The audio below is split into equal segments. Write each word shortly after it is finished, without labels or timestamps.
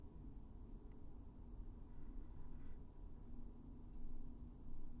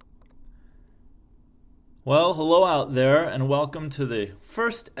Well, hello out there, and welcome to the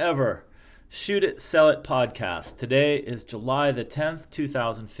first ever Shoot It, Sell It podcast. Today is July the 10th,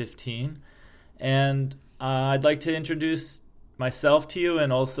 2015, and I'd like to introduce myself to you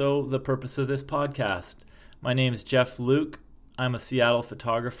and also the purpose of this podcast. My name is Jeff Luke. I'm a Seattle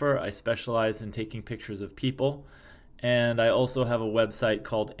photographer. I specialize in taking pictures of people, and I also have a website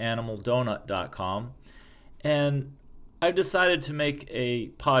called animaldonut.com. And I've decided to make a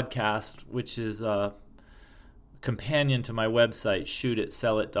podcast, which is companion to my website,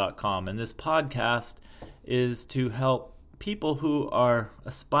 shootitsellit.com. And this podcast is to help people who are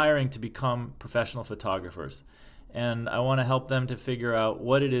aspiring to become professional photographers. And I want to help them to figure out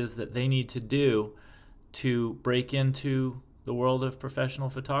what it is that they need to do to break into the world of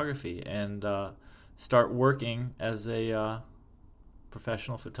professional photography and start working as a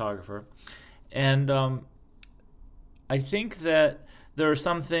professional photographer. And I think that there are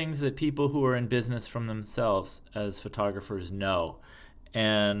some things that people who are in business from themselves as photographers know.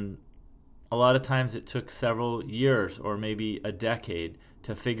 And a lot of times it took several years or maybe a decade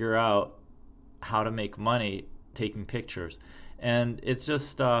to figure out how to make money taking pictures. And it's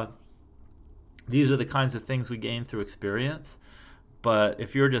just, these are the kinds of things we gain through experience. But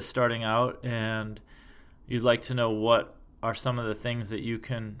if you're just starting out and you'd like to know what are some of the things that you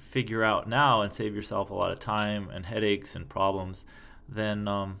can figure out now and save yourself a lot of time and headaches and problems, then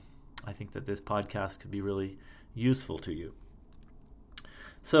I think that this podcast could be really useful to you.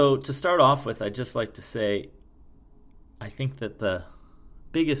 So to start off with, I'd just like to say, I think that the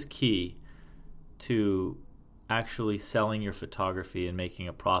biggest key to actually selling your photography and making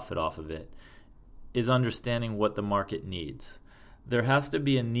a profit off of it is understanding what the market needs. There has to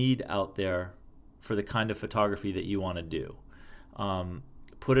be a need out there for the kind of photography that you want to do.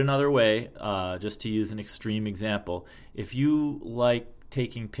 Put another way, just to use an extreme example, if you like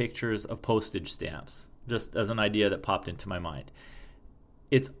taking pictures of postage stamps, just as an idea that popped into my mind,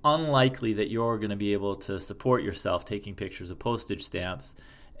 it's unlikely that you're going to be able to support yourself taking pictures of postage stamps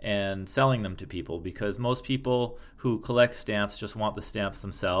and selling them to people, because most people who collect stamps just want the stamps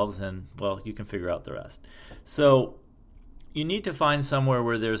themselves, and, well, you can figure out the rest. So you need to find somewhere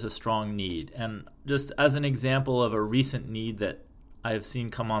where there's a strong need. And just as an example of a recent need that I've seen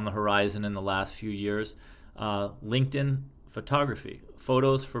come on the horizon in the last few years, LinkedIn photography,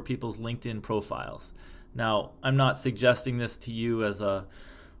 photos for people's LinkedIn profiles. Now, I'm not suggesting this to you as a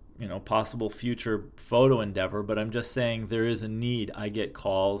possible future photo endeavor, but I'm just saying there is a need. I get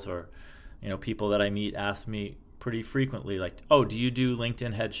calls or people that I meet ask me pretty frequently, like, oh, do you do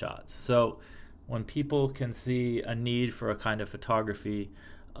LinkedIn headshots? So when people can see a need for a kind of photography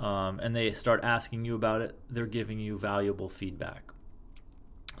and they start asking you about it, they're giving you valuable feedback.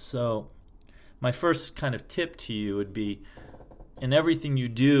 So my first kind of tip to you would be, in everything you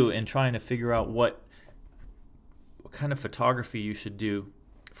do and trying to figure out what kind of photography you should do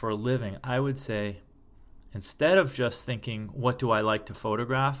for a living, I would say, instead of just thinking, what do I like to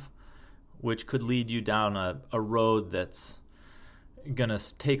photograph, which could lead you down a road that's going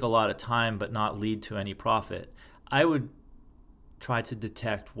to take a lot of time but not lead to any profit, I would try to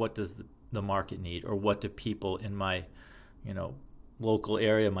detect what does the market need, or what do people in my local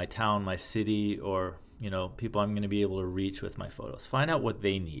area, my town, my city, or people I'm going to be able to reach with my photos. Find out what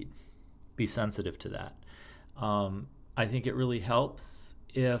they need. Be sensitive to that. I think it really helps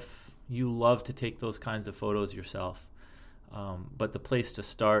if you love to take those kinds of photos yourself. But the place to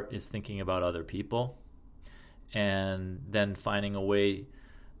start is thinking about other people, and then finding a way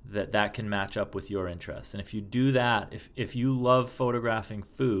that can match up with your interests. And if you do that, if you love photographing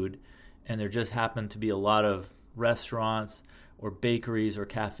food and there just happen to be a lot of restaurants or bakeries or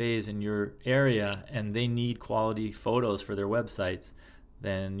cafes in your area and they need quality photos for their websites,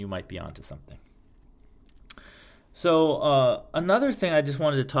 then you might be onto something. So another thing I just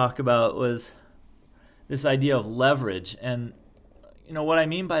wanted to talk about was this idea of leverage. And what I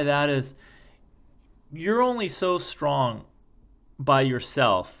mean by that is, you're only so strong by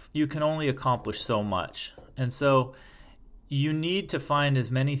yourself. You can only accomplish so much. And so you need to find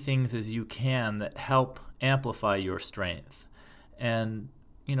as many things as you can that help amplify your strength. And,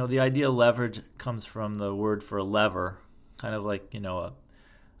 the idea of leverage comes from the word for a lever, kind of like,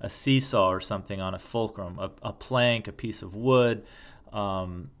 a seesaw or something on a fulcrum, a plank, a piece of wood,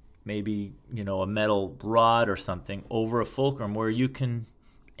 maybe, a metal rod or something over a fulcrum where you can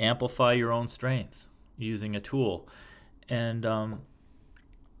amplify your own strength using a tool. And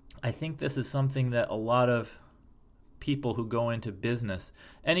I think this is something that a lot of people who go into business,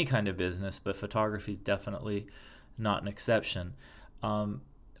 any kind of business, but photography is definitely not an exception,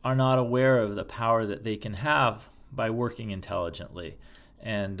 are not aware of the power that they can have by working intelligently.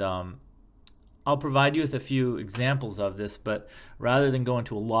 And I'll provide you with a few examples of this, but rather than go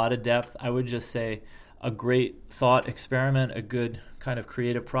into a lot of depth, I would just say a great thought experiment, a good kind of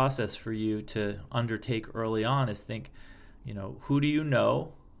creative process for you to undertake early on is think, who do you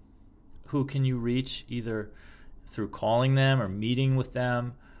know? Who can you reach either through calling them or meeting with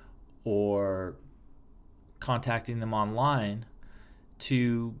them or contacting them online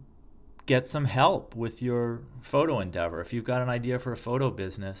to get some help with your photo endeavor? If you've got an idea for a photo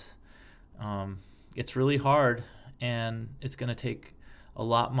business, it's really hard, and it's going to take a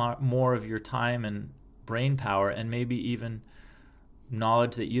lot more of your time and brain power, and maybe even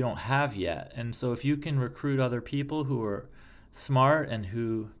knowledge that you don't have yet. And so if you can recruit other people who are smart and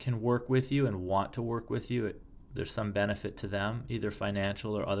who can work with you and want to work with you, there's some benefit to them, either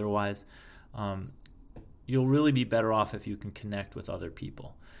financial or otherwise. You'll really be better off if you can connect with other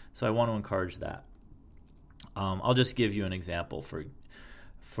people. So I want to encourage that. I'll just give you an example for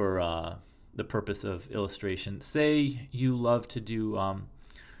the purpose of illustration. Say you love to do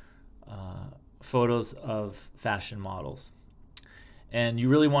photos of fashion models, and you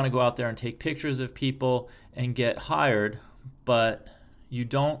really want to go out there and take pictures of people and get hired, but you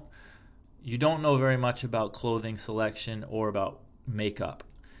don't know very much about clothing selection or about makeup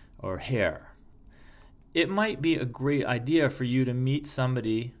or hair. It might be a great idea for you to meet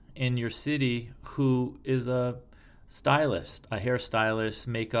somebody in your city who is a stylist, a hairstylist,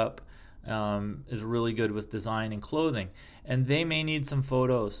 makeup, is really good with design and clothing, and they may need some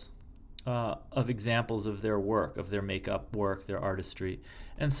photos of examples of their work, of their makeup work, their artistry.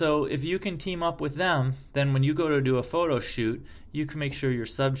 And so if you can team up with them, then when you go to do a photo shoot, you can make sure your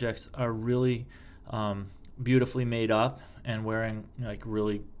subjects are really beautifully made up and wearing like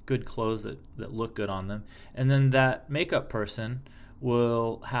really good clothes that look good on them. And then that makeup person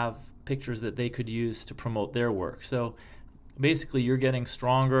will have pictures that they could use to promote their work. So basically, you're getting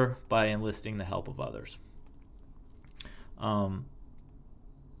stronger by enlisting the help of others.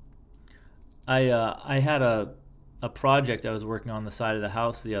 I had a project I was working on the side of the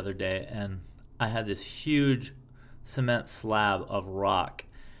house the other day, and I had this huge cement slab of rock,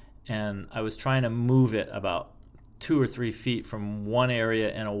 and I was trying to move it about 2 or 3 feet from one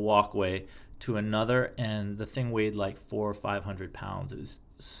area in a walkway to another, and the thing weighed like 400 or 500 pounds. It was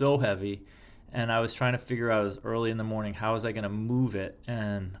so heavy, and I was trying to figure out as early in the morning how was I going to move it,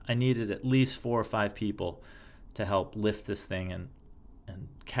 and I needed at least 4 or 5 people to help lift this thing and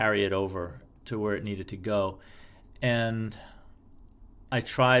carry it over to where it needed to go. And I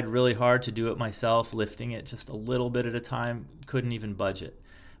tried really hard to do it myself, lifting it just a little bit at a time, couldn't even budge it.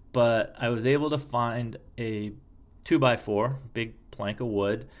 But I was able to find a 2x4, big plank of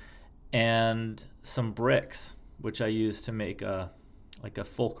wood, and some bricks, which I used to make a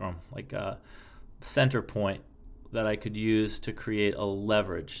fulcrum, like a center point that I could use to create a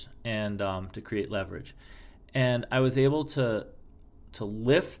leverage and to create leverage. And I was able to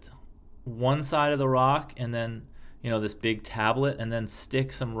lift one side of the rock and then, this big tablet, and then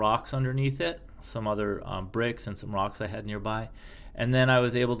stick some rocks underneath it, some other bricks and some rocks I had nearby. And then I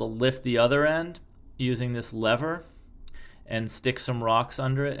was able to lift the other end using this lever and stick some rocks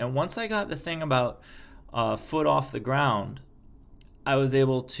under it. And once I got the thing about a foot off the ground, I was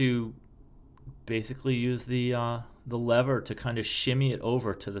able to basically use the lever to kind of shimmy it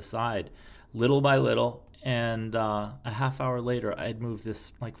over to the side, little by little. And a half hour later, I had moved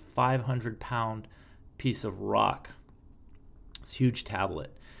this like 500-pound piece of rock, this huge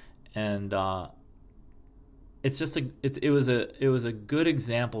tablet, and it was a good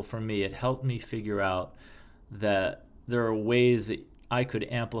example for me. It helped me figure out that there are ways that I could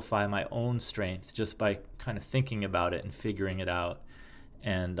amplify my own strength just by kind of thinking about it and figuring it out.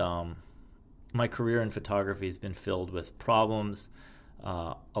 And my career in photography has been filled with problems,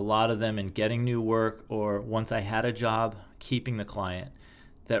 a lot of them in getting new work, or once I had a job, keeping the client,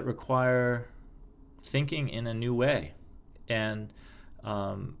 that require thinking in a new way and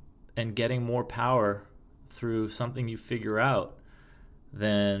getting more power through something you figure out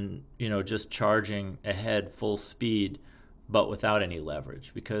than just charging ahead full speed but without any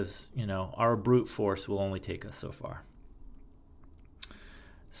leverage, because our brute force will only take us so far.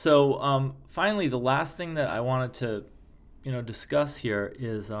 So finally, the last thing that I wanted to discuss here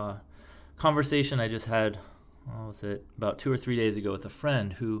is a conversation I just had about 2 or 3 days ago with a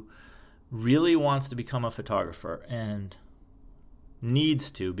friend who really wants to become a photographer and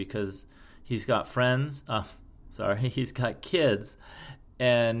needs to, because he's got he's got kids,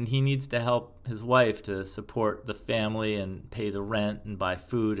 and he needs to help his wife to support the family and pay the rent and buy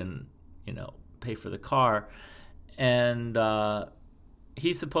food and pay for the car. And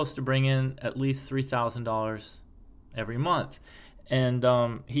he's supposed to bring in at least $3,000 every month. And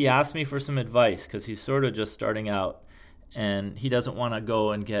he asked me for some advice because he's sort of just starting out, and he doesn't want to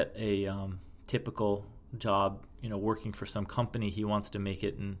go and get a typical job, working for some company. He wants to make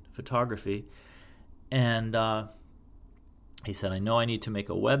it in photography. And he said, I know I need to make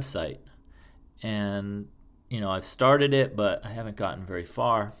a website. And, I've started it, but I haven't gotten very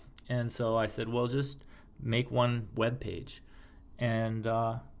far. And so I said, well, just make one web page and,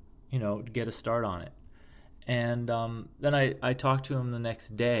 get a start on it. And then I talked to him the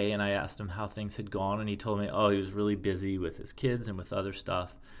next day, and I asked him how things had gone, and he told me, he was really busy with his kids and with other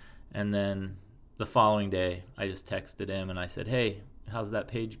stuff. And then the following day, I just texted him, and I said, hey, how's that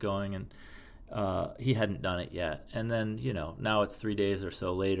page going? And he hadn't done it yet. And then, now it's 3 days or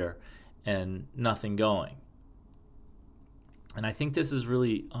so later, and nothing going. And I think this is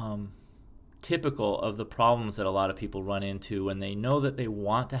really typical of the problems that a lot of people run into when they know that they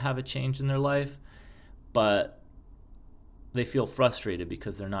want to have a change in their life, but they feel frustrated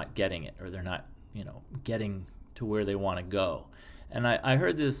because they're not getting it, or they're not, getting to where they want to go. And I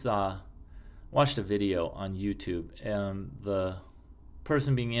heard this, watched a video on YouTube, and the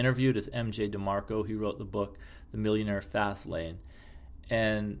person being interviewed is MJ DeMarco. He wrote the book, The Millionaire Fast Lane.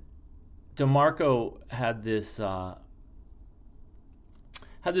 And DeMarco had this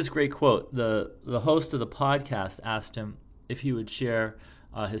great quote. The host of the podcast asked him if he would share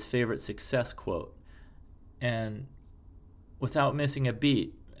his favorite success quote. And without missing a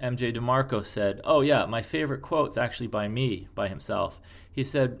beat, MJ DeMarco said, oh yeah, my favorite quote's actually by himself. He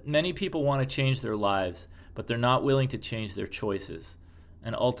said, many people want to change their lives, but they're not willing to change their choices.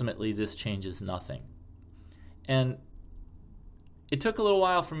 And ultimately, this changes nothing. And it took a little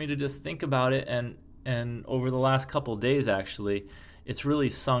while for me to just think about it, and over the last couple of days, actually, it's really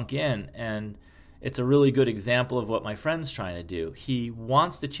sunk in, and it's a really good example of what my friend's trying to do. He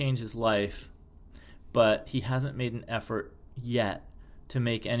wants to change his life, but he hasn't made an effort yet to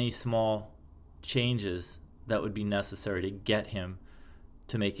make any small changes that would be necessary to get him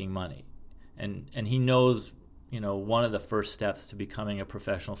to making money. And he knows, one of the first steps to becoming a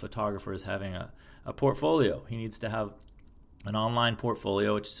professional photographer is having a portfolio. He needs to have an online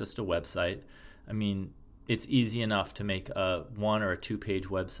portfolio, which is just a website. I mean, it's easy enough to make a 1 or a 2-page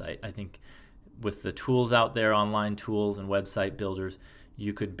website. I think with the tools out there, online tools and website builders,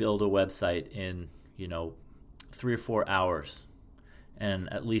 you could build a website in 3 or 4 hours,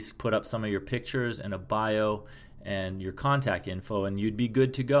 and at least put up some of your pictures and a bio and your contact info, and you'd be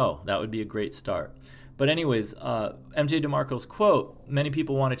good to go. That would be a great start. But anyways, MJ DeMarco's quote, many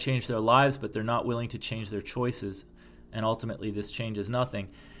people want to change their lives, but they're not willing to change their choices, and ultimately this changes nothing.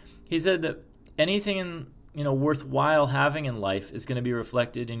 He said that anything worthwhile having in life is going to be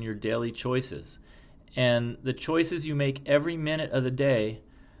reflected in your daily choices. And the choices you make every minute of the day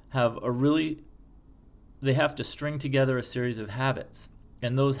they have to string together a series of habits.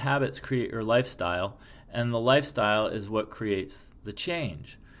 And those habits create your lifestyle, and the lifestyle is what creates the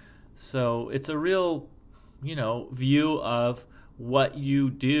change. So it's a real, view of what you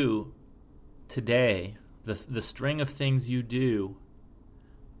do today, the string of things you do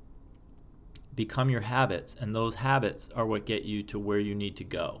become your habits, and those habits are what get you to where you need to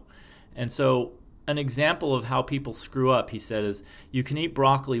go. And so an example of how people screw up, he said, is you can eat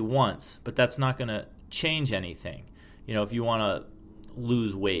broccoli once, but that's not going to change anything. If you want to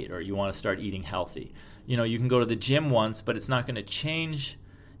lose weight or you want to start eating healthy, you can go to the gym once, but it's not going to change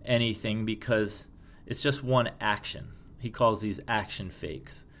anything because it's just one action. He calls these action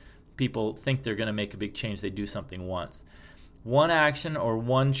fakes. People think they're going to make a big change. They do something once. One action or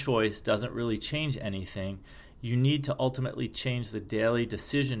one choice doesn't really change anything. You need to ultimately change the daily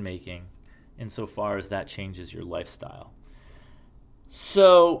decision making insofar as that changes your lifestyle.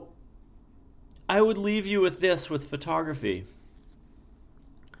 So I would leave you with this with photography.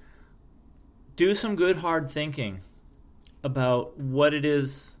 Do some good hard thinking about what it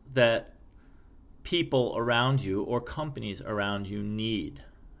is that people around you or companies around you need.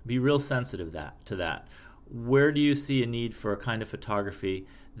 Be real sensitive to that. Where do you see a need for a kind of photography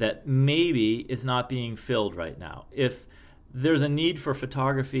that maybe is not being filled right now? If there's a need for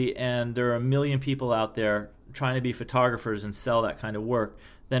photography and there are 1 million people out there trying to be photographers and sell that kind of work,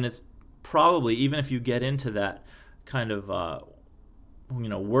 then it's probably, even if you get into that kind of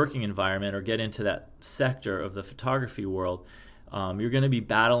working environment or get into that sector of the photography world, you're going to be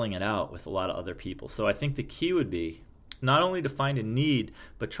battling it out with a lot of other people. So I think the key would be not only to find a need,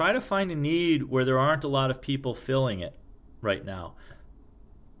 but try to find a need where there aren't a lot of people filling it right now.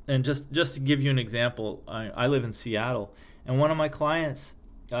 And just to give you an example, I live in Seattle, and one of my clients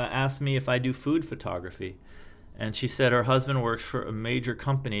asked me if I do food photography. And she said her husband works for a major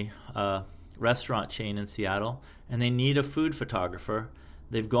company restaurant chain in Seattle, and they need a food photographer.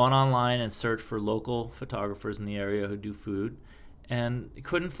 They've gone online and searched for local photographers in the area who do food, and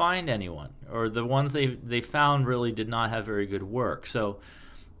couldn't find anyone, or the ones they found really did not have very good work. So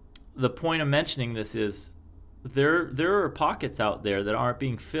the point of mentioning this is there are pockets out there that aren't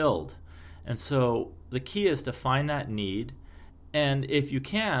being filled. And so the key is to find that need, and if you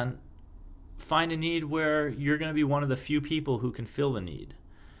can, find a need where you're going to be one of the few people who can fill the need.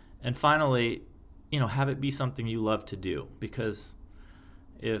 And finally, have it be something you love to do, because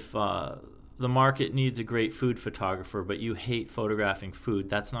if the market needs a great food photographer, but you hate photographing food,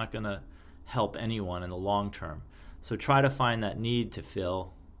 that's not going to help anyone in the long term. So try to find that need to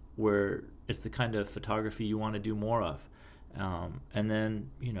fill where it's the kind of photography you want to do more of. And then,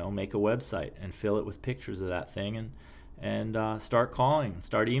 make a website and fill it with pictures of that thing, and start calling,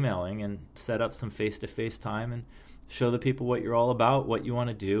 start emailing, and set up some face-to-face time and show the people what you're all about, what you want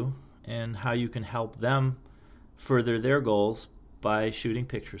to do, and how you can help them further their goals by shooting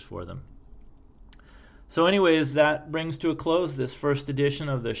pictures for them. So anyways, that brings to a close this first edition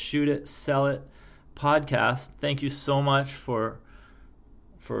of the Shoot It, Sell It podcast. Thank you so much for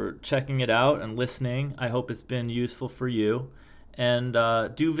checking it out and listening. I hope it's been useful for you. And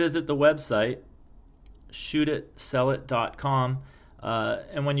do visit the website, shootitsellit.com.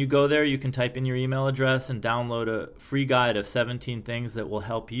 And when you go there, you can type in your email address and download a free guide of 17 things that will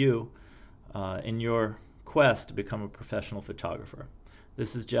help you in your quest to become a professional photographer.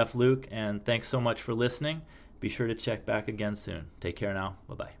 This is Jeff Luke, and thanks so much for listening. Be sure to check back again soon. Take care now.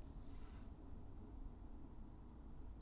 Bye-bye.